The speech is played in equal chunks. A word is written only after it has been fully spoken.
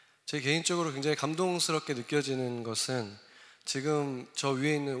제 개인적으로 굉장히 감동스럽게 느껴지는 것은 지금 저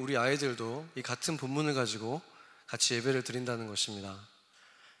위에 있는 우리 아이들도 이 같은 본문을 가지고 같이 예배를 드린다는 것입니다.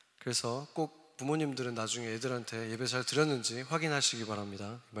 그래서 꼭 부모님들은 나중에 애들한테 예배 잘 드렸는지 확인하시기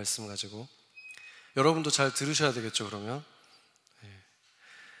바랍니다. 이 말씀 가지고 여러분도 잘 들으셔야 되겠죠. 그러면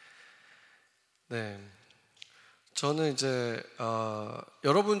네, 저는 이제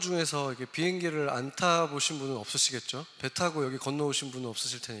여러분 중에서 이렇게 비행기를 안 타보신 분은 없으시겠죠? 배 타고 여기 건너오신 분은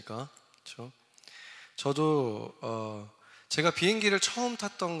없으실 테니까, 그렇죠? 저도 제가 비행기를 처음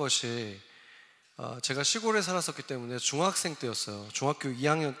탔던 것이 제가 시골에 살았었기 때문에 중학생 때였어요. 중학교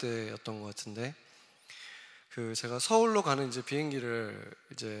 2학년 때였던 것 같은데, 제가 서울로 가는 이제 비행기를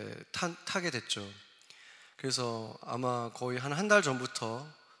이제 타게 됐죠. 그래서 아마 거의 한 달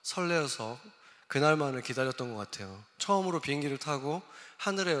전부터 설레어서 그날만을 기다렸던 것 같아요. 처음으로 비행기를 타고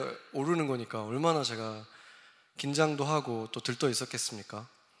하늘에 오르는 거니까 얼마나 제가 긴장도 하고 또 들떠 있었겠습니까?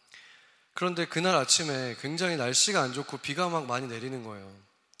 그런데 그날 아침에 굉장히 날씨가 안 좋고 비가 막 많이 내리는 거예요.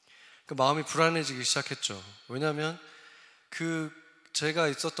 마음이 불안해지기 시작했죠. 왜냐하면 제가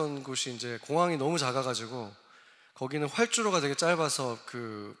있었던 곳이 이제 공항이 너무 작아가지고 거기는 활주로가 되게 짧아서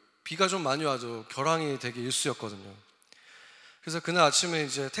비가 좀 많이 와도 결항이 되게 일쑤였거든요. 그래서 그날 아침에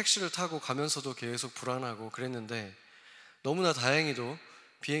이제 택시를 타고 가면서도 계속 불안하고 그랬는데 너무나 다행히도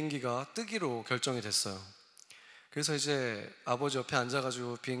비행기가 뜨기로 결정이 됐어요. 그래서 이제 아버지 옆에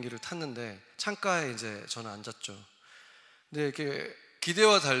앉아가지고 비행기를 탔는데 창가에 이제 저는 앉았죠. 근데 이렇게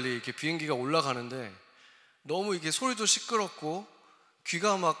기대와 달리 이렇게 비행기가 올라가는데 너무 이게 소리도 시끄럽고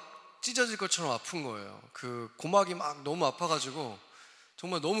귀가 막 찢어질 것처럼 아픈 거예요. 고막이 막 너무 아파가지고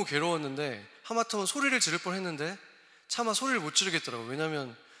정말 너무 괴로웠는데 하마터면 소리를 지를 뻔했는데 차마 소리를 못 지르겠더라고요.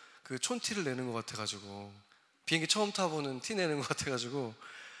 왜냐면 촌티를 내는 것 같아가지고 비행기 처음 타보는 티 내는 것 같아가지고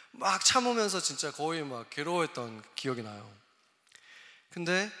막 참으면서 진짜 거의 막 괴로워했던 기억이 나요.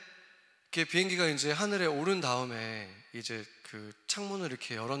 근데 비행기가 이제 하늘에 오른 다음에 이제 창문을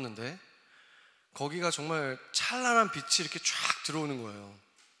이렇게 열었는데 거기가 정말 찬란한 빛이 이렇게 쫙 들어오는 거예요.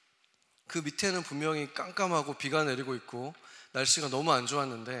 그 밑에는 분명히 깜깜하고 비가 내리고 있고 날씨가 너무 안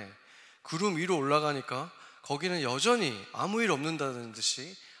좋았는데 구름 위로 올라가니까 거기는 여전히 아무 일 없는다는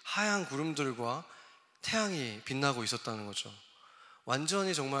듯이 하얀 구름들과 태양이 빛나고 있었다는 거죠.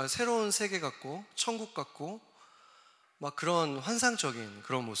 완전히 정말 새로운 세계 같고 천국 같고 막 그런 환상적인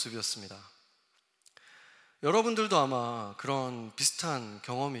그런 모습이었습니다. 여러분들도 아마 그런 비슷한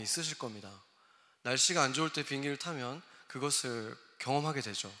경험이 있으실 겁니다. 날씨가 안 좋을 때 비행기를 타면 그것을 경험하게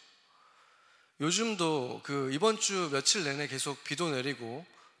되죠. 요즘도 이번 주 며칠 내내 계속 비도 내리고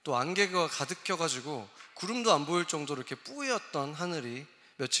또 안개가 가득 껴가지고 구름도 안 보일 정도로 이렇게 뿌였던 하늘이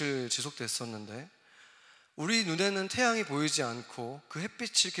며칠 지속됐었는데 우리 눈에는 태양이 보이지 않고 그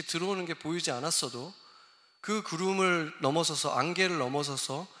햇빛이 이렇게 들어오는 게 보이지 않았어도 그 구름을 넘어서서 안개를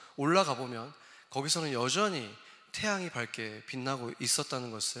넘어서서 올라가 보면 거기서는 여전히 태양이 밝게 빛나고 있었다는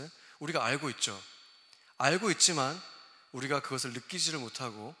것을 우리가 알고 있죠. 알고 있지만 우리가 그것을 느끼지를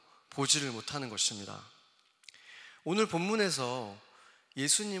못하고 보지를 못하는 것입니다. 오늘 본문에서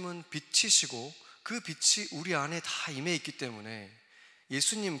예수님은 빛이시고 그 빛이 우리 안에 다 임해 있기 때문에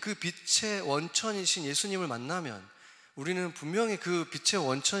예수님, 그 빛의 원천이신 예수님을 만나면 우리는 분명히 그 빛의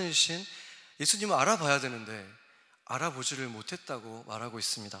원천이신 예수님을 알아봐야 되는데 알아보지를 못했다고 말하고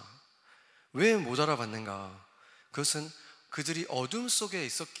있습니다. 왜 못 알아봤는가? 그것은 그들이 어둠 속에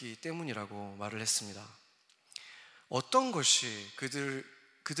있었기 때문이라고 말을 했습니다. 어떤 것이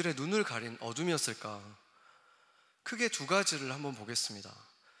그들의 눈을 가린 어둠이었을까? 크게 두 가지를 한번 보겠습니다.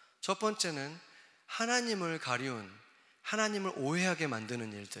 첫 번째는 하나님을 가리운, 하나님을 오해하게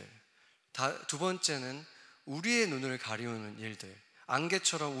만드는 일들. 두 번째는 우리의 눈을 가리우는 일들.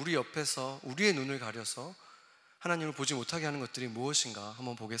 안개처럼 우리 옆에서 우리의 눈을 가려서 하나님을 보지 못하게 하는 것들이 무엇인가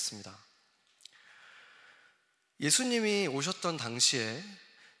한번 보겠습니다. 예수님이 오셨던 당시에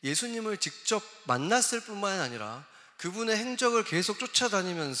예수님을 직접 만났을 뿐만 아니라 그분의 행적을 계속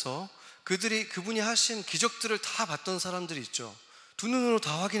쫓아다니면서 그분이 하신 기적들을 다 봤던 사람들이 있죠. 두 눈으로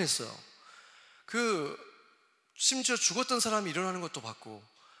다 확인했어요. 심지어 죽었던 사람이 일어나는 것도 봤고,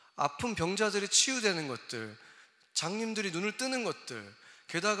 아픈 병자들이 치유되는 것들, 장님들이 눈을 뜨는 것들,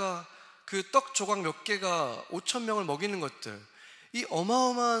 게다가 떡 조각 몇 개가 5,000명을 먹이는 것들, 이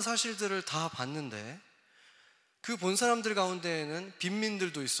어마어마한 사실들을 다 봤는데 본 사람들 가운데에는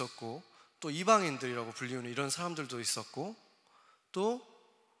빈민들도 있었고 또 이방인들이라고 불리우는 이런 사람들도 있었고 또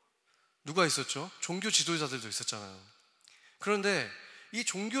누가 있었죠? 종교 지도자들도 있었잖아요. 그런데 이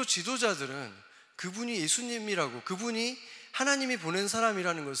종교 지도자들은 그분이 예수님이라고, 그분이 하나님이 보낸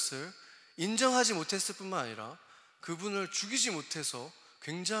사람이라는 것을 인정하지 못했을 뿐만 아니라 그분을 죽이지 못해서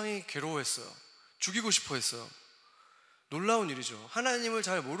굉장히 괴로워했어요. 죽이고 싶어 했어요. 놀라운 일이죠. 하나님을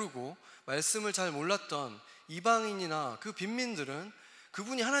잘 모르고 말씀을 잘 몰랐던 이방인이나 그 빈민들은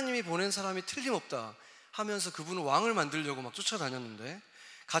그분이 하나님이 보낸 사람이 틀림없다 하면서 그분을 왕을 만들려고 막 쫓아다녔는데,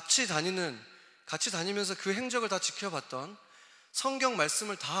 같이 다니면서 그 행적을 다 지켜봤던, 성경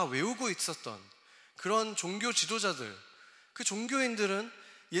말씀을 다 외우고 있었던 그런 종교 지도자들, 그 종교인들은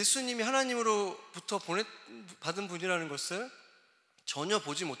예수님이 하나님으로부터 받은 분이라는 것을 전혀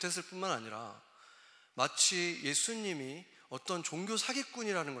보지 못했을 뿐만 아니라 마치 예수님이 어떤 종교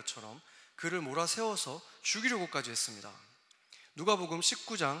사기꾼이라는 것처럼 그를 몰아세워서 죽이려고까지 했습니다. 누가복음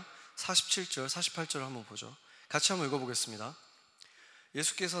 19장 47절 48절을 한번 보죠. 같이 한번 읽어보겠습니다.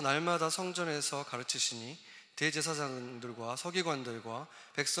 예수께서 날마다 성전에서 가르치시니 대제사장들과 서기관들과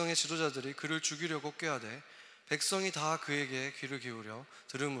백성의 지도자들이 그를 죽이려고 꾀하되 백성이 다 그에게 귀를 기울여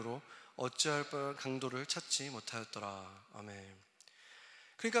들음으로 어찌할 바를 강도를 찾지 못하였더라. 아멘.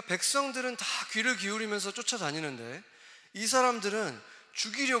 그러니까 백성들은 다 귀를 기울이면서 쫓아다니는데 이 사람들은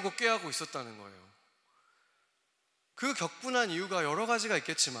죽이려고 꾀하고 있었다는 거예요. 그 격분한 이유가 여러 가지가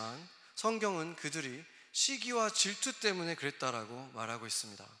있겠지만 성경은 그들이 시기와 질투 때문에 그랬다라고 말하고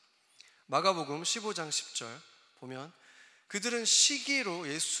있습니다. 마가복음 15장 10절 보면 그들은 시기로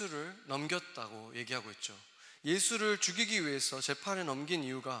예수를 넘겼다고 얘기하고 있죠. 예수를 죽이기 위해서 재판에 넘긴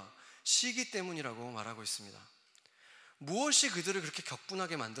이유가 시기 때문이라고 말하고 있습니다. 무엇이 그들을 그렇게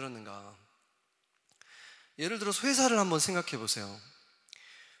격분하게 만들었는가? 예를 들어서 회사를 한번 생각해 보세요.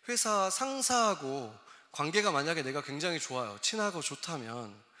 회사 상사하고 관계가 만약에 내가 굉장히 좋아요. 친하고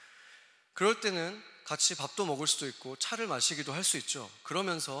좋다면 그럴 때는 같이 밥도 먹을 수도 있고 차를 마시기도 할 수 있죠.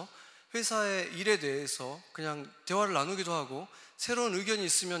 그러면서 회사의 일에 대해서 그냥 대화를 나누기도 하고 새로운 의견이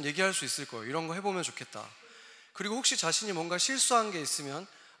있으면 얘기할 수 있을 거예요. 이런 거 해보면 좋겠다. 그리고 혹시 자신이 뭔가 실수한 게 있으면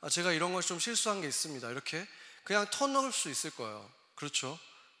제가 이런 걸 좀 실수한 게 있습니다. 이렇게 그냥 터놓을 수 있을 거예요. 그렇죠?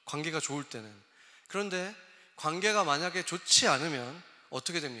 관계가 좋을 때는. 그런데 관계가 만약에 좋지 않으면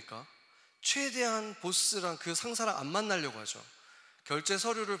어떻게 됩니까? 최대한 보스랑 그 상사랑 안 만나려고 하죠. 결제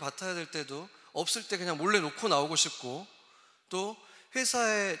서류를 받아야 될 때도 없을 때 그냥 몰래 놓고 나오고 싶고, 또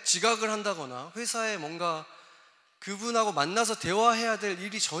회사에 지각을 한다거나 회사에 뭔가 그분하고 만나서 대화해야 될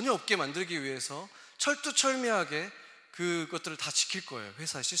일이 전혀 없게 만들기 위해서 철두철미하게 그것들을 다 지킬 거예요.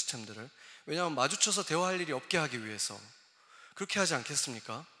 회사의 시스템들을. 왜냐하면 마주쳐서 대화할 일이 없게 하기 위해서. 그렇게 하지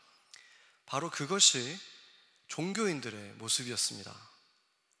않겠습니까? 바로 그것이 종교인들의 모습이었습니다.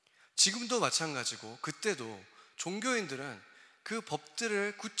 지금도 마찬가지고 그때도 종교인들은 그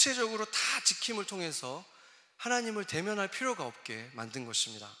법들을 구체적으로 다 지킴을 통해서 하나님을 대면할 필요가 없게 만든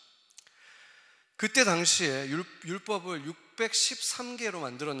것입니다. 그때 당시에 율법을 613개로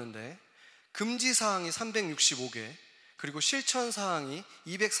만들었는데 금지사항이 365개, 그리고 실천사항이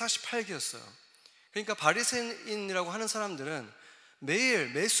 248개였어요. 그러니까 바리새인이라고 하는 사람들은 매일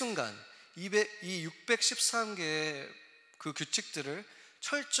매순간 이 613개의 그 규칙들을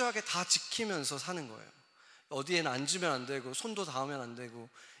철저하게 다 지키면서 사는 거예요. 어디에는 앉으면 안 되고 손도 닿으면 안 되고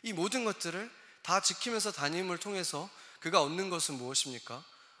이 모든 것들을 다 지키면서 다님을 통해서 그가 얻는 것은 무엇입니까?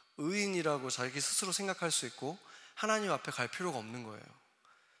 의인이라고 자기 스스로 생각할 수 있고 하나님 앞에 갈 필요가 없는 거예요.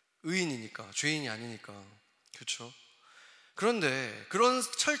 의인이니까, 죄인이 아니니까. 그렇죠? 그런데 그런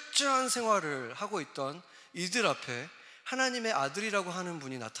철저한 생활을 하고 있던 이들 앞에 하나님의 아들이라고 하는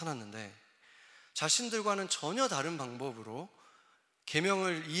분이 나타났는데 자신들과는 전혀 다른 방법으로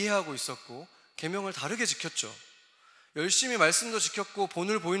계명을 이해하고 있었고 계명을 다르게 지켰죠. 열심히 말씀도 지켰고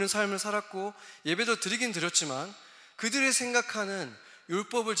본을 보이는 삶을 살았고 예배도 드리긴 드렸지만 그들이 생각하는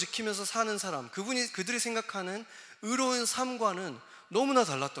율법을 지키면서 사는 사람, 그들이 생각하는 의로운 삶과는 너무나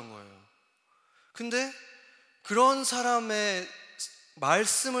달랐던 거예요. 근데 그런 사람의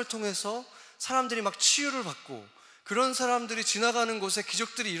말씀을 통해서 사람들이 막 치유를 받고 그런 사람들이 지나가는 곳에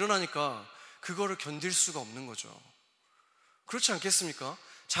기적들이 일어나니까 그거를 견딜 수가 없는 거죠. 그렇지 않겠습니까?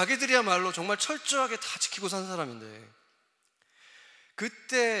 자기들이야말로 정말 철저하게 다 지키고 산 사람인데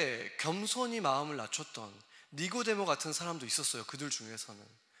그때 겸손히 마음을 낮췄던 니고데모 같은 사람도 있었어요. 그들 중에서는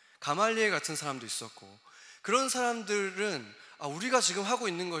가말리엘 같은 사람도 있었고, 그런 사람들은 우리가 지금 하고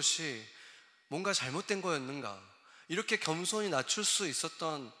있는 것이 뭔가 잘못된 거였는가, 이렇게 겸손히 낮출 수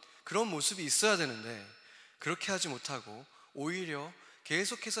있었던 그런 모습이 있어야 되는데 그렇게 하지 못하고 오히려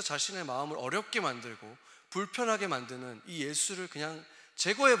계속해서 자신의 마음을 어렵게 만들고 불편하게 만드는 이 예수를 그냥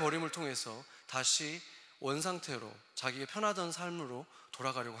제거해 버림을 통해서 다시 원상태로 자기가 편하던 삶으로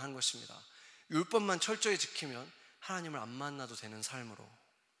돌아가려고 하는 것입니다. 율법만 철저히 지키면 하나님을 안 만나도 되는 삶으로.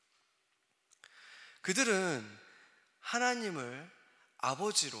 그들은 하나님을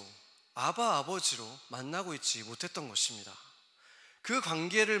아버지로, 아버지로 만나고 있지 못했던 것입니다. 그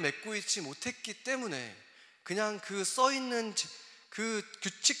관계를 맺고 있지 못했기 때문에 그냥 그 써있는 그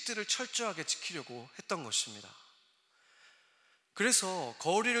규칙들을 철저하게 지키려고 했던 것입니다. 그래서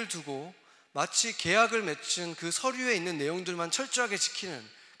거리를 두고 마치 계약을 맺은 그 서류에 있는 내용들만 철저하게 지키는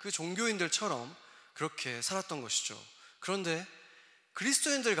그 종교인들처럼 그렇게 살았던 것이죠. 그런데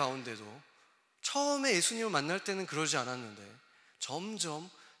그리스도인들 가운데도 처음에 예수님을 만날 때는 그러지 않았는데 점점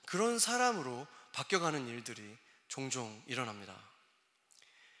그런 사람으로 바뀌어가는 일들이 종종 일어납니다.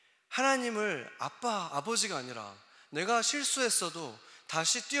 하나님을 아버지가 아니라 내가 실수했어도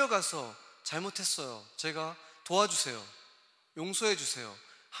다시 뛰어가서 잘못했어요, 제가 도와주세요, 용서해 주세요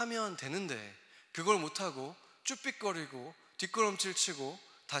하면 되는데, 그걸 못하고 쭈삣거리고 뒷걸음질 치고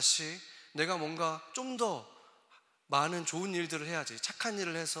다시 내가 뭔가 좀 더 많은 좋은 일들을 해야지, 착한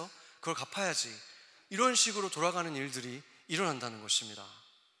일을 해서 그걸 갚아야지, 이런 식으로 돌아가는 일들이 일어난다는 것입니다.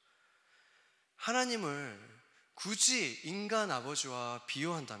 하나님을 굳이 인간 아버지와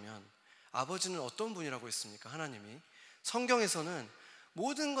비유한다면 아버지는 어떤 분이라고 했습니까? 하나님이 성경에서는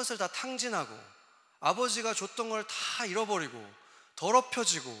모든 것을 다 탕진하고 아버지가 줬던 걸 다 잃어버리고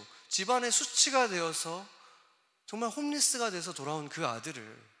더럽혀지고 집안의 수치가 되어서 정말 홈리스가 돼서 돌아온 그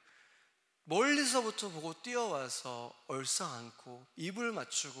아들을 멀리서부터 보고 뛰어와서 얼싸안고 입을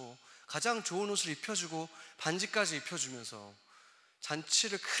맞추고 가장 좋은 옷을 입혀주고 반지까지 입혀주면서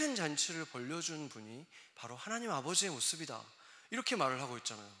큰 잔치를 벌려준 분이 바로 하나님 아버지의 모습이다, 이렇게 말을 하고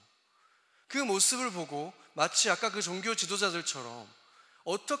있잖아요. 그 모습을 보고 마치 아까 그 종교 지도자들처럼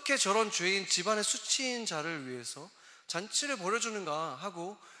어떻게 저런 죄인, 집안의 수치인 자를 위해서 잔치를 벌여주는가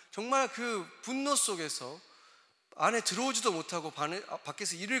하고 정말 그 분노 속에서 안에 들어오지도 못하고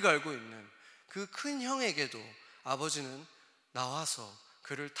밖에서 이를 갈고 있는 그 큰 형에게도 아버지는 나와서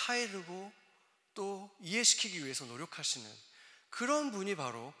그를 타이르고 또 이해시키기 위해서 노력하시는 그런 분이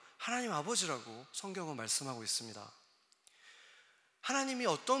바로 하나님 아버지라고 성경은 말씀하고 있습니다. 하나님이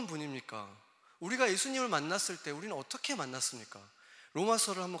어떤 분입니까? 우리가 예수님을 만났을 때 우리는 어떻게 만났습니까?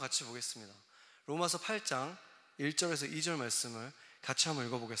 로마서를 한번 같이 보겠습니다. 로마서 8장 1절에서 2절 말씀을 같이 한번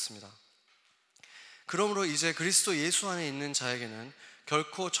읽어보겠습니다. 그러므로 이제 그리스도 예수 안에 있는 자에게는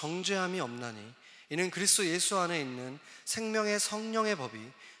결코 정죄함이 없나니 이는 그리스도 예수 안에 있는 생명의 성령의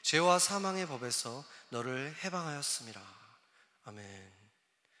법이 죄와 사망의 법에서 너를 해방하였음이라. 아멘.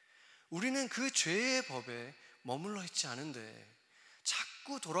 우리는 그 죄의 법에 머물러 있지 않은데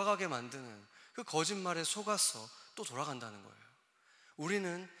자꾸 돌아가게 만드는 그 거짓말에 속아서 또 돌아간다는 거예요.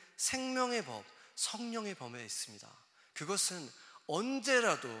 우리는 생명의 법, 성령의 법에 있습니다. 그것은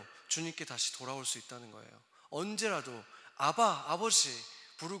언제라도 주님께 다시 돌아올 수 있다는 거예요. 언제라도 아버지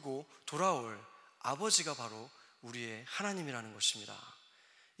부르고 돌아올 아버지가 바로 우리의 하나님이라는 것입니다.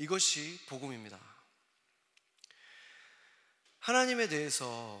 이것이 복음입니다. 하나님에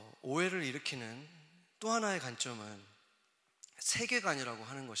대해서 오해를 일으키는 또 하나의 관점은 세계관이라고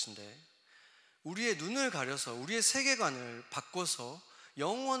하는 것인데, 우리의 눈을 가려서 우리의 세계관을 바꿔서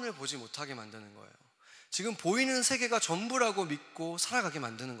영원을 보지 못하게 만드는 거예요. 지금 보이는 세계가 전부라고 믿고 살아가게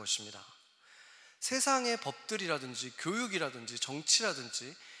만드는 것입니다. 세상의 법들이라든지 교육이라든지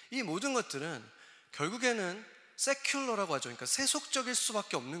정치라든지 이 모든 것들은 결국에는 세큘러라고 하죠. 그러니까 세속적일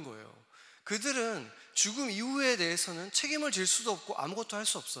수밖에 없는 거예요. 그들은 죽음 이후에 대해서는 책임을 질 수도 없고 아무것도 할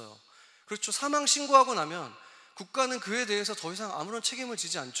수 없어요. 그렇죠. 사망 신고하고 나면 국가는 그에 대해서 더 이상 아무런 책임을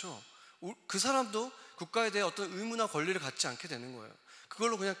지지 않죠. 그 사람도 국가에 대해 어떤 의무나 권리를 갖지 않게 되는 거예요.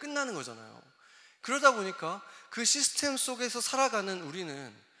 그걸로 그냥 끝나는 거잖아요. 그러다 보니까 그 시스템 속에서 살아가는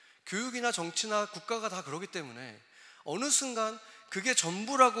우리는 교육이나 정치나 국가가 다 그러기 때문에 어느 순간 그게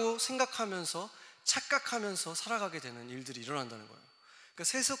전부라고 생각하면서 착각하면서 살아가게 되는 일들이 일어난다는 거예요. 그러니까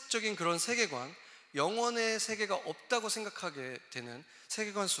세속적인 그런 세계관, 영원의 세계가 없다고 생각하게 되는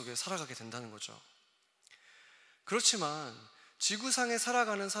세계관 속에 살아가게 된다는 거죠. 그렇지만 지구상에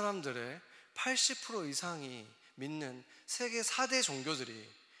살아가는 사람들의 80% 이상이 믿는 세계 4대 종교들이,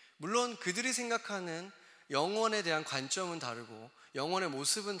 물론 그들이 생각하는 영원에 대한 관점은 다르고 영원의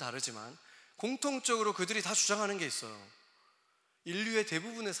모습은 다르지만 공통적으로 그들이 다 주장하는 게 있어요. 인류의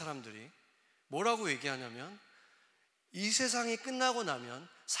대부분의 사람들이 뭐라고 얘기하냐면 이 세상이 끝나고 나면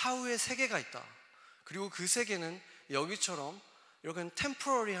사후의 세계가 있다. 그리고 그 세계는 여기처럼 이렇게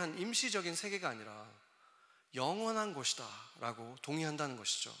템포러리한 임시적인 세계가 아니라 영원한 곳이다 라고 동의한다는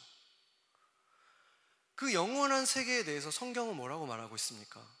것이죠. 그 영원한 세계에 대해서 성경은 뭐라고 말하고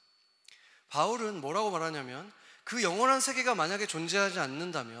있습니까? 바울은 뭐라고 말하냐면 그 영원한 세계가 만약에 존재하지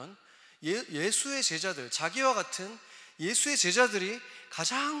않는다면 예수의 제자들, 자기와 같은 예수의 제자들이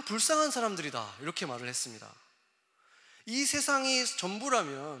가장 불쌍한 사람들이다, 이렇게 말을 했습니다. 이 세상이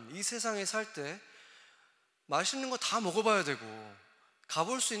전부라면 이 세상에 살 때 맛있는 거 다 먹어봐야 되고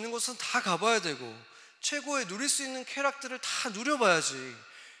가볼 수 있는 곳은 다 가봐야 되고 최고의 누릴 수 있는 쾌락들을 다 누려봐야지,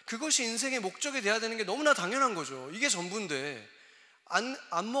 그것이 인생의 목적이 돼야 되는 게 너무나 당연한 거죠. 이게 전부인데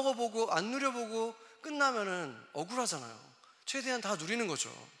안 먹어보고 안 누려보고 끝나면은 억울하잖아요. 최대한 다 누리는 거죠.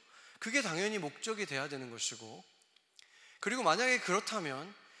 그게 당연히 목적이 돼야 되는 것이고, 그리고 만약에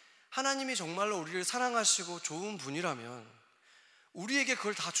그렇다면 하나님이 정말로 우리를 사랑하시고 좋은 분이라면 우리에게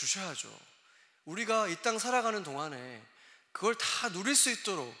그걸 다 주셔야죠. 우리가 이 땅 살아가는 동안에 그걸 다 누릴 수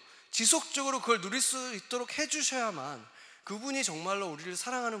있도록, 지속적으로 그걸 누릴 수 있도록 해주셔야만 그분이 정말로 우리를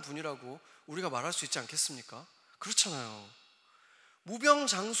사랑하는 분이라고 우리가 말할 수 있지 않겠습니까? 그렇잖아요.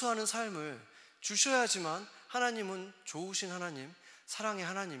 무병장수하는 삶을 주셔야지만 하나님은 좋으신 하나님, 사랑의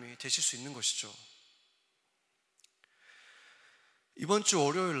하나님이 되실 수 있는 것이죠. 이번 주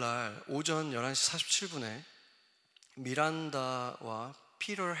월요일 날 오전 11시 47분에 미란다와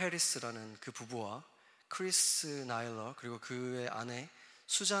피터 해리스라는 그 부부와 크리스 나일러, 그리고 그의 아내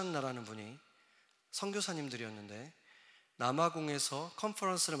수잔나라는 분이 선교사님들이었는데, 남아공에서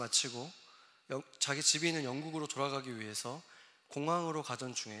컨퍼런스를 마치고 자기 집이 있는 영국으로 돌아가기 위해서 공항으로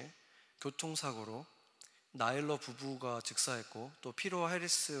가던 중에 교통사고로 나일러 부부가 즉사했고, 또 피터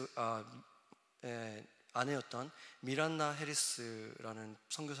해리스 아내였던 미란다 해리스라는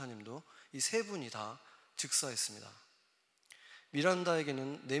선교사님도, 이 세 분이 다 즉사했습니다.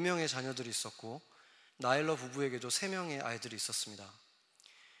 미란다에게는 4명의 자녀들이 있었고 나일러 부부에게도 3명의 아이들이 있었습니다.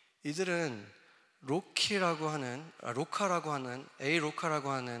 이들은 로카라고 하는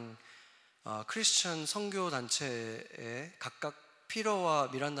크리스천 선교 단체에 각각 피터와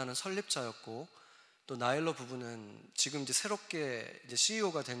미란다는 설립자였고, 또 나일러 부부는 지금 이제 새롭게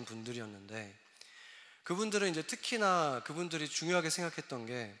CEO가 된 분들이었는데, 그분들은 이제 특히나 그분들이 중요하게 생각했던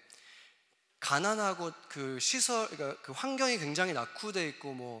게, 가난하고 그 시설, 그러니까 그 환경이 굉장히 낙후돼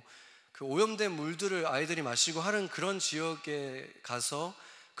있고 그 오염된 물들을 아이들이 마시고 하는 그런 지역에 가서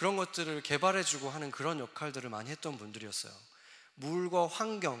그런 것들을 개발해주고 하는 그런 역할들을 많이 했던 분들이었어요. 물과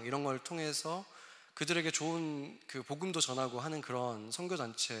환경 이런 걸 통해서 그들에게 좋은 그 복음도 전하고 하는 그런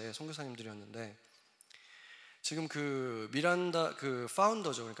선교단체 선교사님들이었는데, 지금 그 미란다 그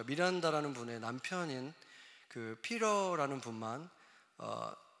파운더죠. 그러니까 미란다라는 분의 남편인 그 피터라는 분만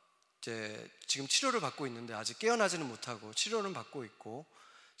이제 지금 치료를 받고 있는데, 아직 깨어나지는 못하고 치료는 받고 있고,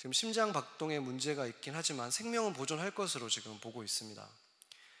 지금 심장 박동에 문제가 있긴 하지만 생명은 보존할 것으로 지금 보고 있습니다.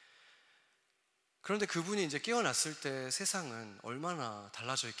 그런데 그분이 이제 깨어났을 때 세상은 얼마나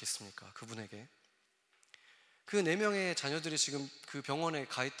달라져 있겠습니까? 그분에게. 그 4명의 자녀들이 지금 그 병원에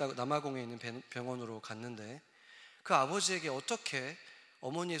가 있다고, 남아공에 있는 병원으로 갔는데, 그 아버지에게 어떻게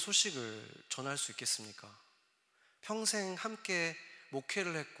어머니의 소식을 전할 수 있겠습니까? 평생 함께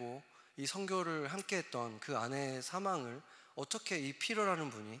목회를 했고 이 선교를 함께 했던 그 아내의 사망을 어떻게 이 피터라는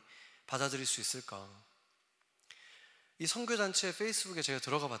분이 받아들일 수 있을까? 이 선교단체 페이스북에 제가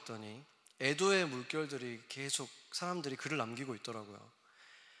들어가 봤더니 애도의 물결들이 계속 사람들이 글을 남기고 있더라고요.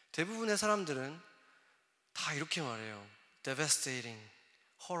 대부분의 사람들은 다 이렇게 말해요. Devastating,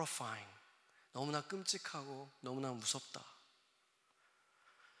 horrifying. 너무나 끔찍하고 너무나 무섭다.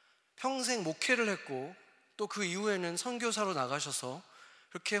 평생 목회를 했고 또 그 이후에는 선교사로 나가셔서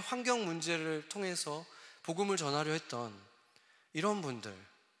그렇게 환경 문제를 통해서 복음을 전하려 했던 이런 분들,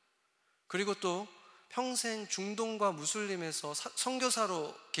 그리고 또 평생 중동과 무슬림에서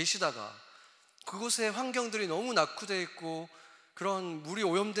선교사로 계시다가 그곳의 환경들이 너무 낙후되어 있고 그런 물이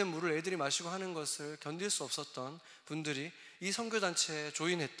오염된 물을 애들이 마시고 하는 것을 견딜 수 없었던 분들이 이 선교단체에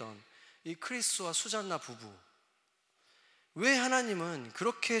조인했던 이 크리스와 수잔나 부부, 왜 하나님은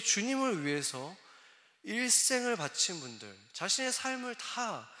그렇게 주님을 위해서 일생을 바친 분들, 자신의 삶을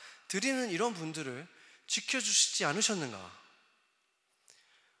다 드리는 이런 분들을 지켜주시지 않으셨는가?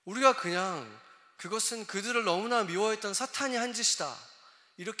 우리가 그냥 그것은 그들을 너무나 미워했던 사탄이 한 짓이다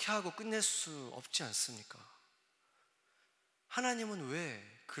이렇게 하고 끝낼 수 없지 않습니까? 하나님은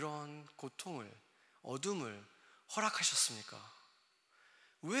왜 그런 고통을, 어둠을 허락하셨습니까?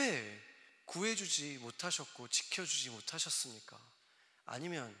 왜 구해주지 못하셨고 지켜주지 못하셨습니까?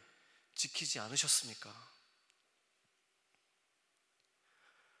 아니면 지키지 않으셨습니까?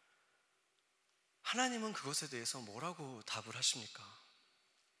 하나님은 그것에 대해서 뭐라고 답을 하십니까?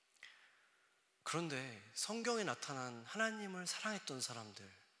 그런데 성경에 나타난 하나님을 사랑했던 사람들,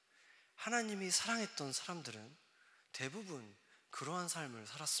 하나님이 사랑했던 사람들은 대부분 그러한 삶을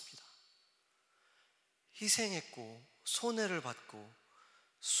살았습니다. 희생했고 손해를 받고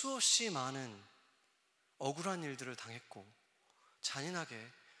수없이 많은 억울한 일들을 당했고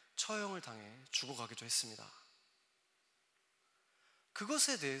잔인하게 처형을 당해 죽어가기도 했습니다.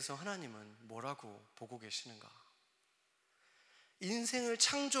 그것에 대해서 하나님은 뭐라고 보고 계시는가? 인생을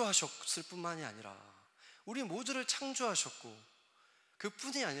창조하셨을 뿐만이 아니라 우리 모두를 창조하셨고,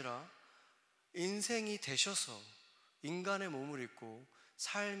 그뿐이 아니라 인생이 되셔서 인간의 몸을 입고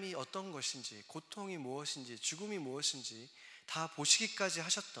삶이 어떤 것인지, 고통이 무엇인지, 죽음이 무엇인지 다 보시기까지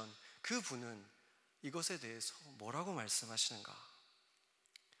하셨던 그 분은 이것에 대해서 뭐라고 말씀하시는가?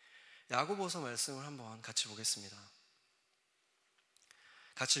 야고보서 말씀을 한번 같이 보겠습니다.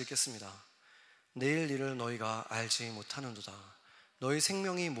 같이 읽겠습니다. 내일 일을 너희가 알지 못하는도다. 너희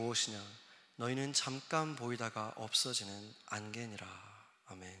생명이 무엇이냐? 너희는 잠깐 보이다가 없어지는 안개니라.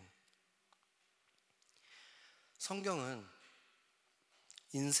 아멘. 성경은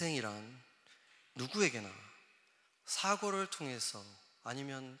인생이란 누구에게나 사고를 통해서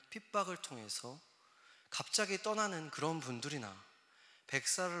아니면 핍박을 통해서 갑자기 떠나는 그런 분들이나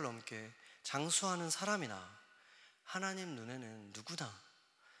 100살을 넘게 장수하는 사람이나 하나님 눈에는 누구나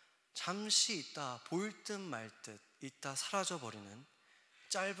잠시 있다 보일 듯 말 듯 있다 사라져버리는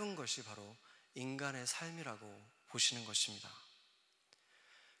짧은 것이 바로 인간의 삶이라고 보시는 것입니다.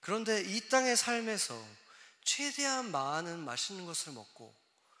 그런데 이 땅의 삶에서 최대한 많은 맛있는 것을 먹고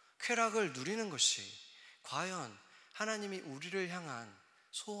쾌락을 누리는 것이 과연 하나님이 우리를 향한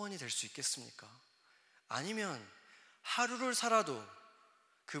소원이 될 수 있겠습니까? 아니면 하루를 살아도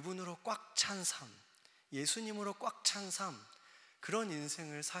그분으로 꽉 찬 삶, 예수님으로 꽉 찬 삶, 그런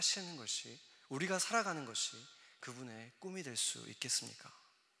인생을 사시는 것이, 우리가 살아가는 것이 그분의 꿈이 될 수 있겠습니까?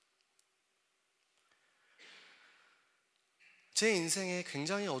 제 인생에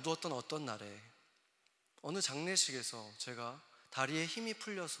굉장히 어두웠던 어떤 날에 어느 장례식에서 제가 다리에 힘이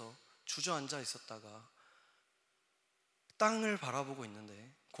풀려서 주저앉아 있었다가 땅을 바라보고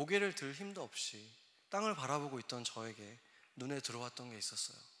있는데 고개를 들 힘도 없이 땅을 바라보고 있던 저에게 눈에 들어왔던 게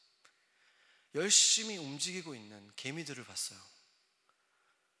있었어요. 열심히 움직이고 있는 개미들을 봤어요.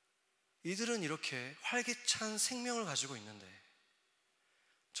 이들은 이렇게 활기찬 생명을 가지고 있는데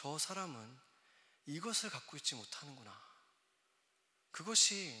저 사람은 이것을 갖고 있지 못하는구나.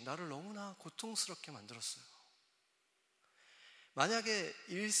 그것이 나를 너무나 고통스럽게 만들었어요. 만약에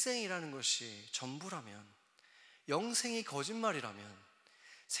일생이라는 것이 전부라면, 영생이 거짓말이라면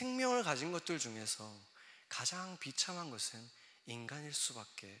생명을 가진 것들 중에서 가장 비참한 것은 인간일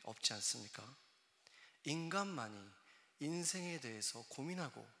수밖에 없지 않습니까? 인간만이 인생에 대해서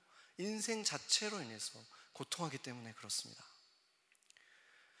고민하고 인생 자체로 인해서 고통하기 때문에 그렇습니다.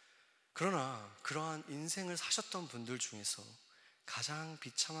 그러나 그러한 인생을 사셨던 분들 중에서 가장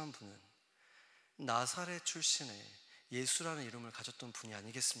비참한 분은 나사렛 출신의 예수라는 이름을 가졌던 분이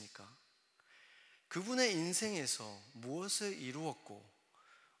아니겠습니까? 그분의 인생에서 무엇을 이루었고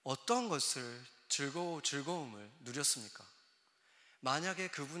어떤 것을 즐거움을 누렸습니까? 만약에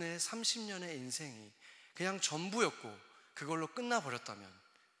그분의 30년의 인생이 그냥 전부였고 그걸로 끝나버렸다면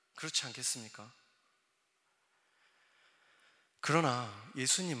그렇지 않겠습니까? 그러나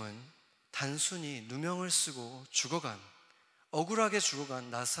예수님은 단순히 누명을 쓰고 억울하게 죽어간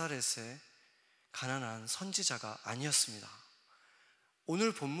나사렛의 가난한 선지자가 아니었습니다.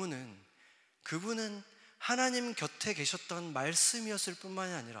 오늘 본문은 그분은 하나님 곁에 계셨던 말씀이었을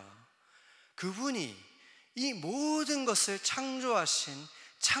뿐만이 아니라 그분이 이 모든 것을 창조하신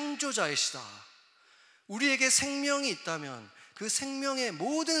창조자이시다. 우리에게 생명이 있다면 그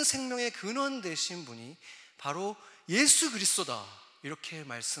모든 생명의 근원 되신 분이 바로 예수 그리스도다. 이렇게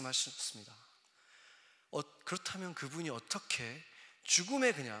말씀하셨습니다. 그렇다면 그분이 어떻게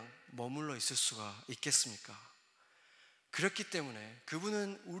죽음에 그냥 머물러 있을 수가 있겠습니까? 그렇기 때문에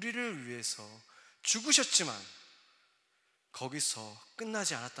그분은 우리를 위해서 죽으셨지만 거기서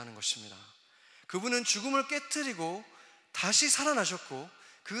끝나지 않았다는 것입니다. 그분은 죽음을 깨뜨리고 다시 살아나셨고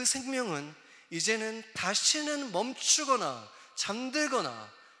그 생명은 이제는 다시는 멈추거나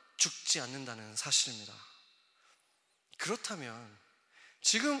잠들거나 죽지 않는다는 사실입니다. 그렇다면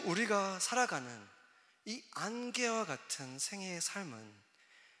지금 우리가 살아가는 이 안개와 같은 생애의 삶은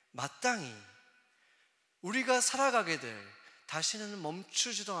마땅히 우리가 살아가게 될 다시는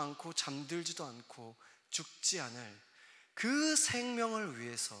멈추지도 않고 잠들지도 않고 죽지 않을 그 생명을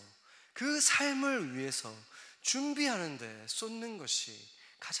위해서, 그 삶을 위해서 준비하는 데 쏟는 것이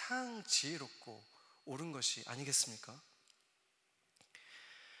가장 지혜롭고 옳은 것이 아니겠습니까?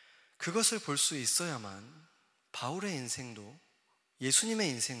 그것을 볼 수 있어야만 바울의 인생도 예수님의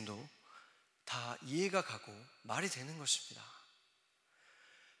인생도 다 이해가 가고 말이 되는 것입니다.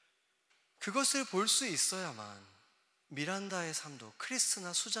 그것을 볼 수 있어야만 미란다의 삶도,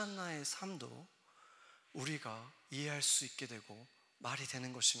 크리스나 수잔나의 삶도 우리가 이해할 수 있게 되고 말이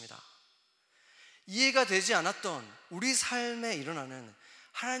되는 것입니다. 이해가 되지 않았던 우리 삶에 일어나는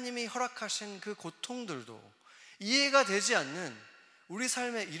하나님이 허락하신 그 고통들도, 이해가 되지 않는 우리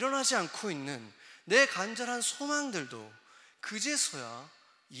삶에 일어나지 않고 있는 내 간절한 소망들도 그제서야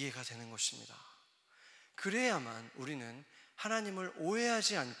이해가 되는 것입니다. 그래야만 우리는 하나님을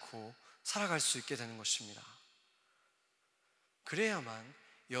오해하지 않고 살아갈 수 있게 되는 것입니다. 그래야만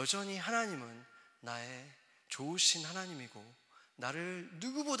여전히 하나님은 나의 좋으신 하나님이고 나를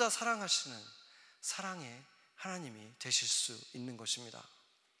누구보다 사랑하시는 사랑의 하나님이 되실 수 있는 것입니다.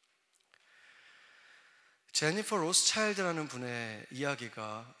 제니퍼 로스차일드라는 분의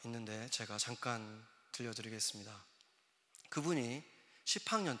이야기가 있는데 제가 잠깐 들려드리겠습니다. 그분이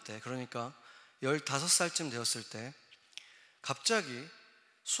 10학년 때, 그러니까 15살쯤 되었을 때 갑자기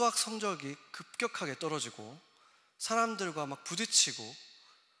수학 성적이 급격하게 떨어지고 사람들과 막 부딪히고,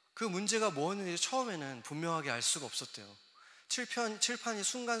 그 문제가 뭐였는지 처음에는 분명하게 알 수가 없었대요. 칠판이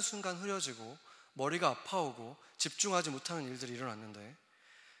순간순간 흐려지고 머리가 아파오고 집중하지 못하는 일들이 일어났는데,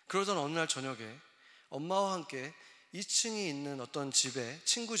 그러던 어느 날 저녁에 엄마와 함께 2층이 있는 어떤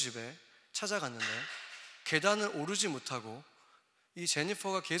친구 집에 찾아갔는데 계단을 오르지 못하고 이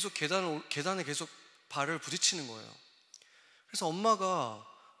제니퍼가 계속 계단에 계속 발을 부딪히는 거예요. 그래서 엄마가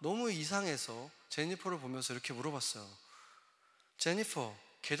너무 이상해서 제니퍼를 보면서 이렇게 물어봤어요. 제니퍼,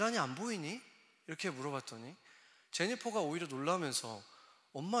 계단이 안 보이니? 이렇게 물어봤더니 제니퍼가 오히려 놀라면서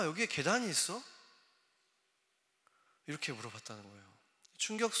엄마, 여기에 계단이 있어? 이렇게 물어봤다는 거예요.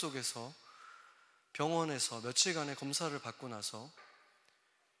 충격 속에서 병원에서 며칠간의 검사를 받고 나서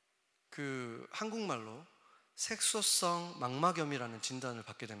그 한국말로 색소성 망막염이라는 진단을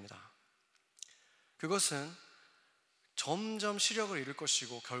받게 됩니다. 그것은 점점 시력을 잃을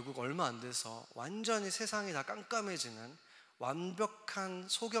것이고 결국 얼마 안 돼서 완전히 세상이 다 깜깜해지는 완벽한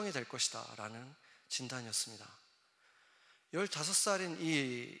소경이 될 것이다 라는 진단이었습니다. 15살인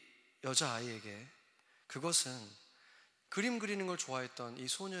이 여자아이에게 그것은 그림 그리는 걸 좋아했던 이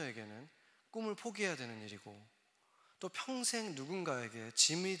소녀에게는 꿈을 포기해야 되는 일이고, 또 평생 누군가에게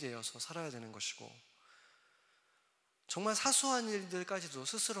짐이 되어서 살아야 되는 것이고, 정말 사소한 일들까지도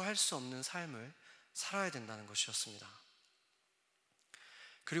스스로 할 수 없는 삶을 살아야 된다는 것이었습니다.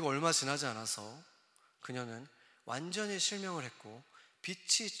 그리고 얼마 지나지 않아서 그녀는 완전히 실명을 했고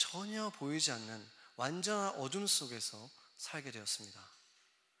빛이 전혀 보이지 않는 완전한 어둠 속에서 살게 되었습니다.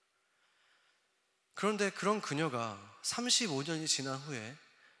 그런데 그런 그녀가 35년이 지난 후에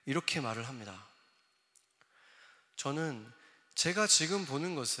이렇게 말을 합니다. 저는 제가 지금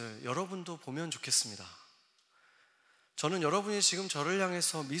보는 것을 여러분도 보면 좋겠습니다. 저는 여러분이 지금 저를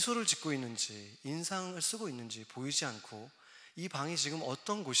향해서 미소를 짓고 있는지 인상을 쓰고 있는지 보이지 않고 이 방이 지금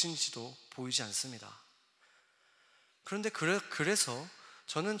어떤 곳인지도 보이지 않습니다. 그런데 그래서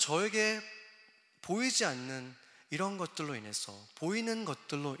저는 저에게 보이지 않는 이런 것들로 인해서, 보이는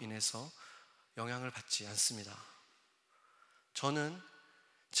것들로 인해서 영향을 받지 않습니다. 저는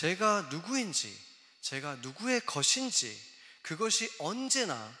제가 누구인지, 제가 누구의 것인지, 그것이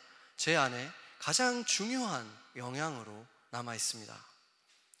언제나 제 안에 가장 중요한 영향으로 남아 있습니다.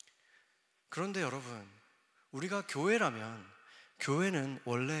 그런데 여러분, 우리가 교회라면 교회는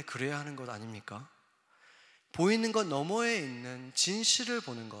원래 그래야 하는 것 아닙니까? 보이는 것 너머에 있는 진실을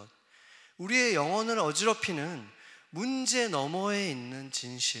보는 것, 우리의 영혼을 어지럽히는 문제 너머에 있는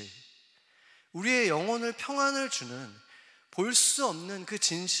진실, 우리의 영혼을 평안을 주는 볼 수 없는 그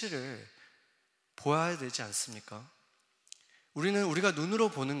진실을 보아야 되지 않습니까? 우리는 우리가 눈으로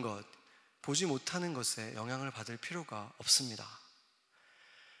보는 것, 보지 못하는 것에 영향을 받을 필요가 없습니다.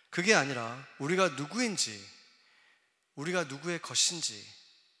 그게 아니라 우리가 누구인지, 우리가 누구의 것인지,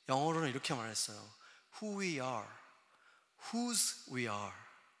 영어로는 이렇게 말했어요. Who we are, whose we are.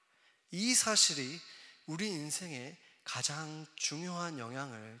 이 사실이 우리 인생에 가장 중요한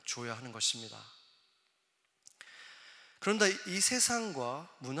영향을 줘야 하는 것입니다. 그런데 이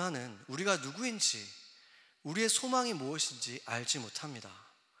세상과 문화는 우리가 누구인지, 우리의 소망이 무엇인지 알지 못합니다.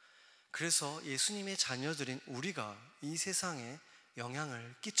 그래서 예수님의 자녀들인 우리가 이 세상에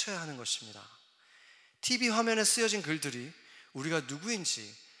영향을 끼쳐야 하는 것입니다. TV 화면에 쓰여진 글들이 우리가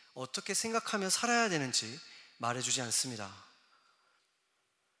누구인지, 어떻게 생각하며 살아야 되는지 말해주지 않습니다.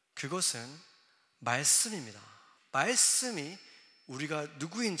 그것은 말씀입니다. 말씀이 우리가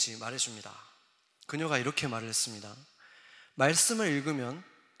누구인지 말해줍니다. 그녀가 이렇게 말을 했습니다. 말씀을 읽으면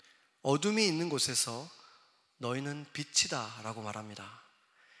어둠이 있는 곳에서 너희는 빛이다 라고 말합니다.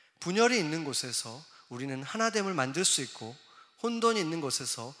 분열이 있는 곳에서 우리는 하나됨을 만들 수 있고, 혼돈이 있는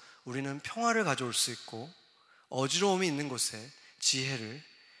곳에서 우리는 평화를 가져올 수 있고, 어지러움이 있는 곳에 지혜를,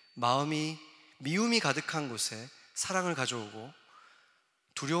 미움이 가득한 곳에 사랑을 가져오고,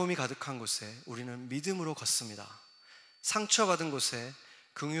 두려움이 가득한 곳에 우리는 믿음으로 걷습니다. 상처받은 곳에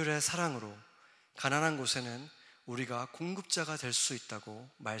긍휼의 사랑으로, 가난한 곳에는 우리가 공급자가 될 수 있다고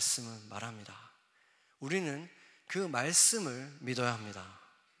말씀은 말합니다. 우리는 그 말씀을 믿어야 합니다.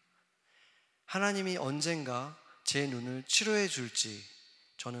 하나님이 언젠가 제 눈을 치료해 줄지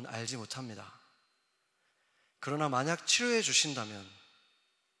저는 알지 못합니다. 그러나 만약 치료해 주신다면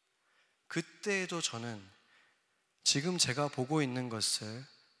그때에도 저는 지금 제가 보고 있는 것을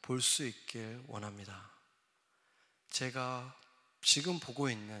볼 수 있길 원합니다. 제가 지금 보고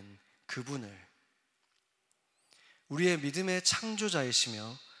있는 그분을, 우리의 믿음의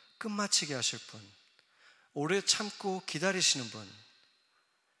창조자이시며 끝마치게 하실 분, 오래 참고 기다리시는 분,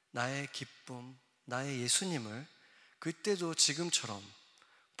 나의 기쁨, 나의 예수님을 그때도 지금처럼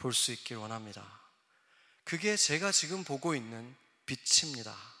볼 수 있길 원합니다. 그게 제가 지금 보고 있는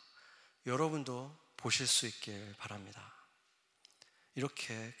빛입니다. 여러분도 보실 수 있길 바랍니다.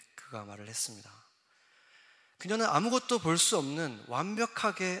 이렇게 그가 말을 했습니다. 그녀는 아무것도 볼 수 없는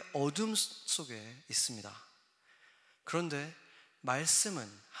완벽하게 어둠 속에 있습니다. 그런데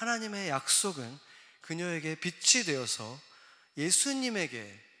말씀은, 하나님의 약속은 그녀에게 빛이 되어서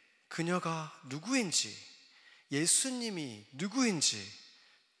예수님에게 그녀가 누구인지, 예수님이 누구인지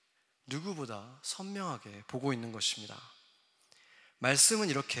누구보다 선명하게 보고 있는 것입니다. 말씀은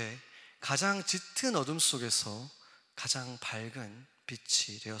이렇게 가장 짙은 어둠 속에서 가장 밝은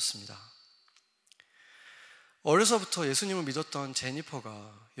빛이 되었습니다. 어려서부터 예수님을 믿었던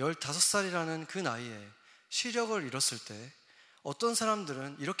제니퍼가 15살이라는 그 나이에 시력을 잃었을 때 어떤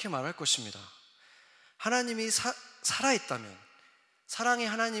사람들은 이렇게 말할 것입니다. 하나님이 살아있다면, 사랑의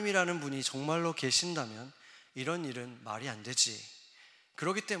하나님이라는 분이 정말로 계신다면 이런 일은 말이 안 되지.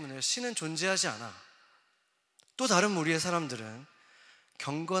 그렇기 때문에 신은 존재하지 않아. 또 다른 무리의 사람들은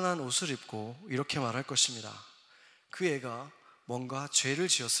경건한 옷을 입고 이렇게 말할 것입니다. 그 애가 뭔가 죄를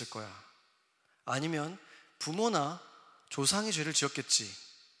지었을 거야. 아니면 부모나 조상이 죄를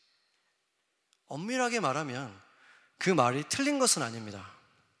지었겠지. 엄밀하게 말하면 그 말이 틀린 것은 아닙니다.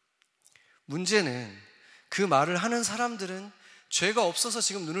 문제는 그 말을 하는 사람들은 죄가 없어서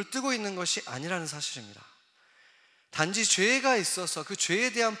지금 눈을 뜨고 있는 것이 아니라는 사실입니다. 단지 죄가 있어서 그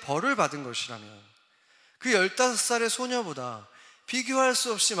죄에 대한 벌을 받은 것이라면 그 15살의 소녀보다 비교할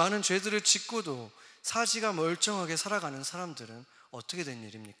수 없이 많은 죄들을 짓고도 사지가 멀쩡하게 살아가는 사람들은 어떻게 된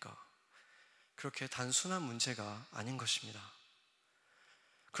일입니까? 그렇게 단순한 문제가 아닌 것입니다.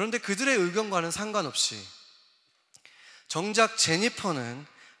 그런데 그들의 의견과는 상관없이 정작 제니퍼는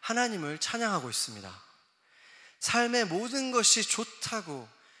하나님을 찬양하고 있습니다. 삶의 모든 것이 좋다고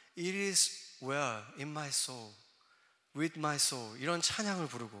It is well in my soul, with my soul 이런 찬양을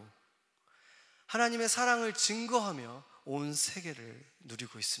부르고 하나님의 사랑을 증거하며 온 세계를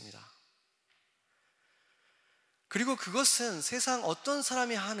누리고 있습니다. 그리고 그것은 세상 어떤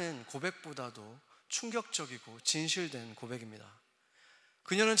사람이 하는 고백보다도 충격적이고 진실된 고백입니다.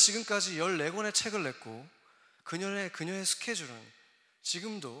 그녀는 지금까지 14권의 책을 냈고 그녀의 스케줄은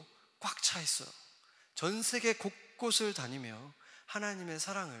지금도 꽉 차 있어요. 전 세계 곳곳을 다니며 하나님의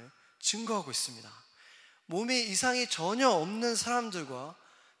사랑을 증거하고 있습니다. 몸에 이상이 전혀 없는 사람들과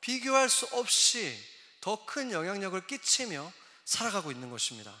비교할 수 없이 더 큰 영향력을 끼치며 살아가고 있는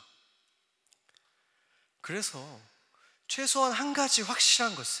것입니다. 그래서 최소한 한 가지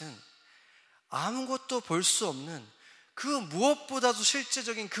확실한 것은 아무것도 볼 수 없는 그 무엇보다도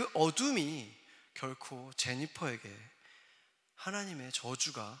실제적인 그 어둠이 결코 제니퍼에게 하나님의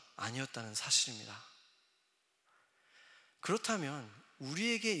저주가 아니었다는 사실입니다. 그렇다면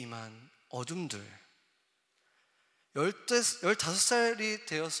우리에게 임한 어둠들, 15살이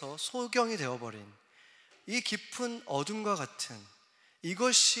되어서 소경이 되어버린 이 깊은 어둠과 같은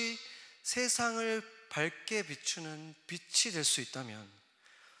이것이 세상을 밝게 비추는 빛이 될 수 있다면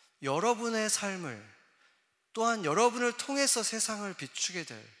여러분의 삶을 또한 여러분을 통해서 세상을 비추게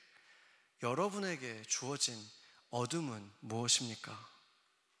될 여러분에게 주어진 어둠은 무엇입니까?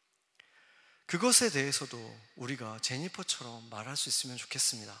 그것에 대해서도 우리가 제니퍼처럼 말할 수 있으면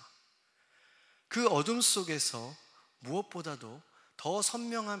좋겠습니다. 그 어둠 속에서 무엇보다도 더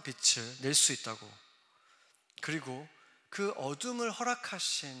선명한 빛을 낼 수 있다고, 그리고 그 어둠을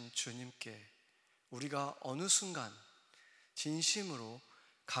허락하신 주님께 우리가 어느 순간 진심으로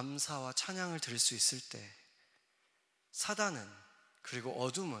감사와 찬양을 드릴 수 있을 때 사단은, 그리고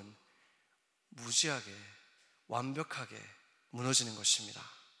어둠은 무지하게 완벽하게 무너지는 것입니다.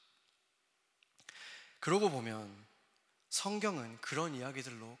 그러고 보면 성경은 그런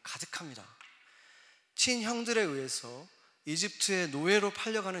이야기들로 가득합니다. 친형들에 의해서 이집트의 노예로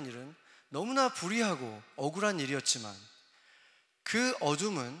팔려가는 일은 너무나 불의하고 억울한 일이었지만 그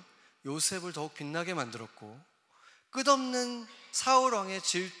어둠은 요셉을 더욱 빛나게 만들었고, 끝없는 사울왕의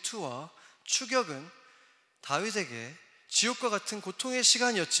질투와 추격은 다윗에게 지옥과 같은 고통의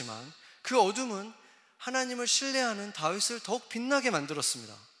시간이었지만 그 어둠은 하나님을 신뢰하는 다윗을 더욱 빛나게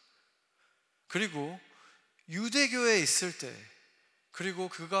만들었습니다. 그리고 유대교에 있을 때, 그리고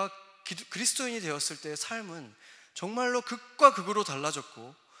그가 그리스도인이 되었을 때의 삶은 정말로 극과 극으로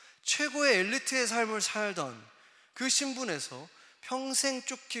달라졌고, 최고의 엘리트의 삶을 살던 그 신분에서 평생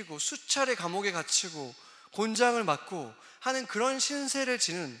쫓기고 수차례 감옥에 갇히고 곤장을 맞고 하는 그런 신세를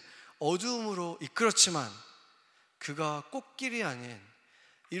지는 어두움으로 이끌었지만, 그가 꽃길이 아닌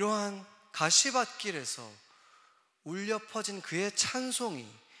이러한 가시밭길에서 울려 퍼진 그의 찬송이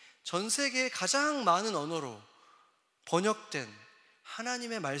전 세계의 가장 많은 언어로 번역된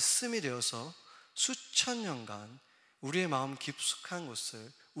하나님의 말씀이 되어서 수천 년간 우리의 마음 깊숙한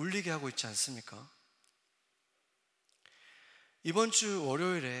곳을 울리게 하고 있지 않습니까? 이번 주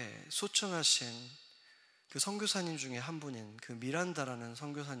월요일에 소천하신 그 선교사님 중에 한 분인 그 미란다라는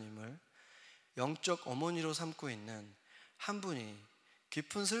선교사님을 영적 어머니로 삼고 있는 한 분이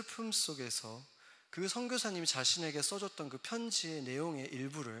깊은 슬픔 속에서 그 선교사님이 자신에게 써줬던 그 편지의 내용의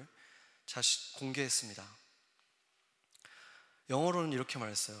일부를 공개했습니다. 영어로는 이렇게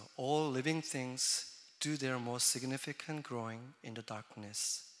말했어요. All living things do their most significant growing in the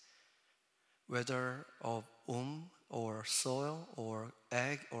darkness, whether of womb or soil or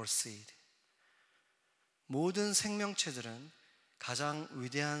egg or seed. 모든 생명체들은 가장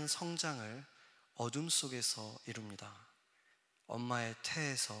위대한 성장을 어둠 속에서 이룹니다. 엄마의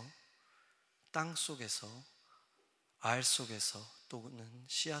태에서, 땅 속에서, 알 속에서, 또는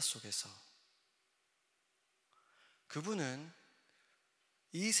씨앗 속에서. 그분은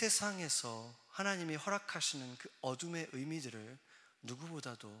이 세상에서 하나님이 허락하시는 그 어둠의 의미들을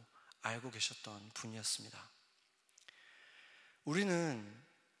누구보다도 알고 계셨던 분이었습니다. 우리는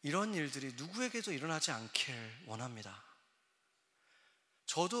이런 일들이 누구에게도 일어나지 않길 원합니다.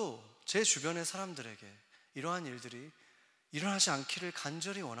 저도 제 주변의 사람들에게 이러한 일들이 일어나지 않기를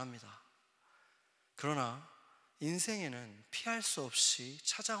간절히 원합니다. 그러나 인생에는 피할 수 없이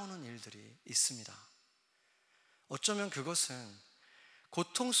찾아오는 일들이 있습니다. 어쩌면 그것은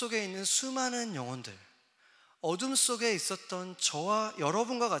고통 속에 있는 수많은 영혼들, 어둠 속에 있었던 저와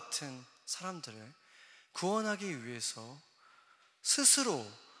여러분과 같은 사람들을 구원하기 위해서 스스로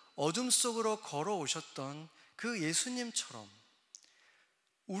어둠 속으로 걸어오셨던 그 예수님처럼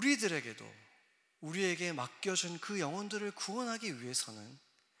우리들에게도 우리에게 맡겨준 그 영혼들을 구원하기 위해서는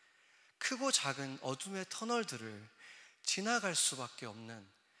크고 작은 어둠의 터널들을 지나갈 수밖에 없는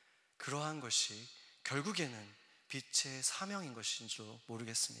그러한 것이 결국에는 빛의 사명인 것인지도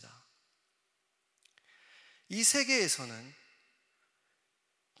모르겠습니다. 이 세계에서는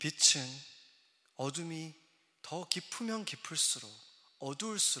빛은 어둠이 더 깊으면 깊을수록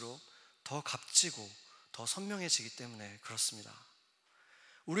어두울수록 더 값지고 더 선명해지기 때문에 그렇습니다.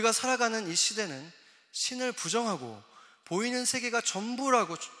 우리가 살아가는 이 시대는 신을 부정하고 보이는 세계가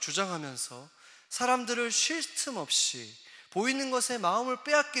전부라고 주장하면서 사람들을 쉴 틈 없이 보이는 것에 마음을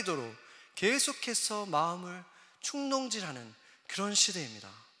빼앗기도록 계속해서 마음을 충동질하는 그런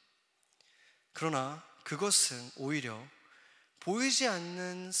시대입니다. 그러나 그것은 오히려 보이지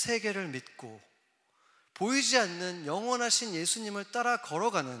않는 세계를 믿고 보이지 않는 영원하신 예수님을 따라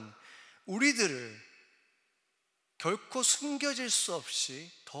걸어가는 우리들을 결코 숨겨질 수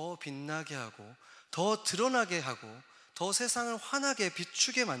없이 더 빛나게 하고 더 드러나게 하고 더 세상을 환하게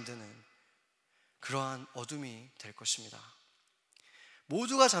비추게 만드는 그러한 어둠이 될 것입니다.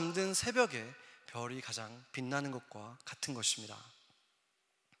 모두가 잠든 새벽에 별이 가장 빛나는 것과 같은 것입니다.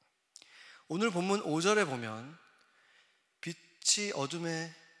 오늘 본문 5절에 보면 빛이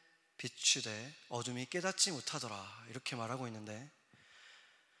어둠에 비추되 어둠이 깨닫지 못하더라 이렇게 말하고 있는데,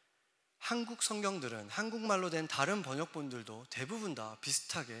 한국 성경들은 한국말로 된 다른 번역본들도 대부분 다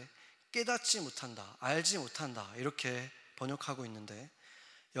비슷하게 깨닫지 못한다, 알지 못한다 이렇게 번역하고 있는데,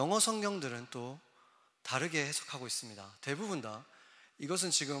 영어 성경들은 또 다르게 해석하고 있습니다. 대부분 다 이것은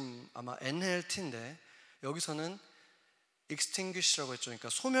지금 아마 NLT인데 여기서는 extinguish라고 했죠. 그러니까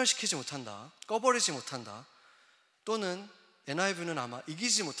소멸시키지 못한다, 꺼버리지 못한다, 또는 NIV는 아마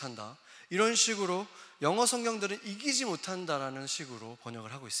이기지 못한다, 이런 식으로 영어 성경들은 이기지 못한다라는 식으로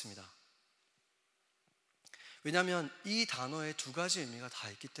번역을 하고 있습니다. 왜냐하면 이 단어에 두 가지 의미가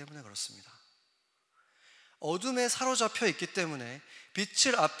다 있기 때문에 그렇습니다. 어둠에 사로잡혀 있기 때문에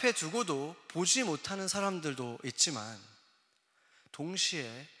빛을 앞에 두고도 보지 못하는 사람들도 있지만,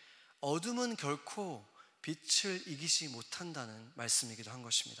 동시에 어둠은 결코 빛을 이기지 못한다는 말씀이기도 한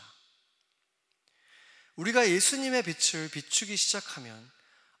것입니다. 우리가 예수님의 빛을 비추기 시작하면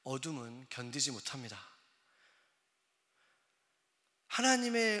어둠은 견디지 못합니다.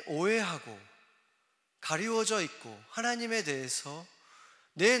 하나님의 오해하고 가리워져 있고 하나님에 대해서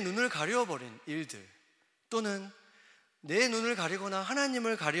내 눈을 가려버린 일들, 또는 내 눈을 가리거나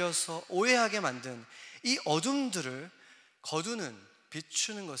하나님을 가려서 오해하게 만든 이 어둠들을 거두는,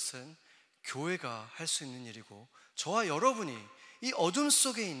 비추는 것은 교회가 할 수 있는 일이고, 저와 여러분이 이 어둠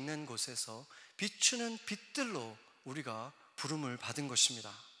속에 있는 곳에서 비추는 빛들로 우리가 부름을 받은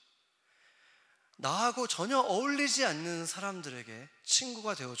것입니다. 나하고 전혀 어울리지 않는 사람들에게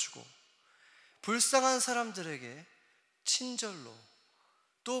친구가 되어주고, 불쌍한 사람들에게 친절로,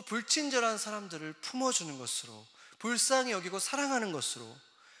 또 불친절한 사람들을 품어주는 것으로, 불쌍히 여기고 사랑하는 것으로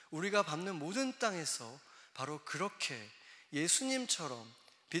우리가 밟는 모든 땅에서 바로 그렇게 예수님처럼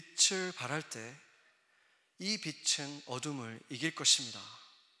빛을 발할 때 이 빛은 어둠을 이길 것입니다.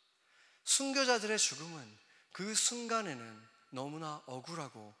 순교자들의 죽음은 그 순간에는 너무나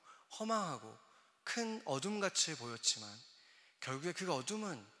억울하고 허망하고 큰 어둠같이 보였지만 결국에 그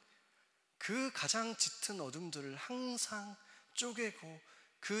어둠은 그 가장 짙은 어둠들을 항상 쪼개고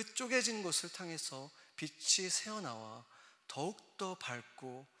그 쪼개진 곳을 향해서 빛이 새어나와 더욱더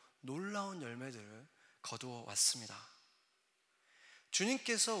밝고 놀라운 열매들을 거두어 왔습니다.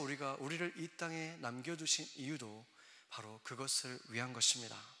 주님께서 우리를 이 땅에 남겨두신 이유도 바로 그것을 위한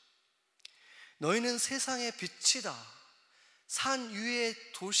것입니다. 너희는 세상의 빛이다. 산 위의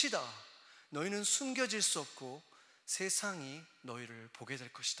도시다. 너희는 숨겨질 수 없고 세상이 너희를 보게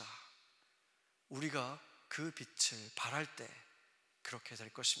될 것이다. 우리가 그 빛을 발할 때 그렇게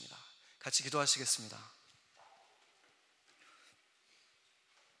될 것입니다. 같이 기도하시겠습니다.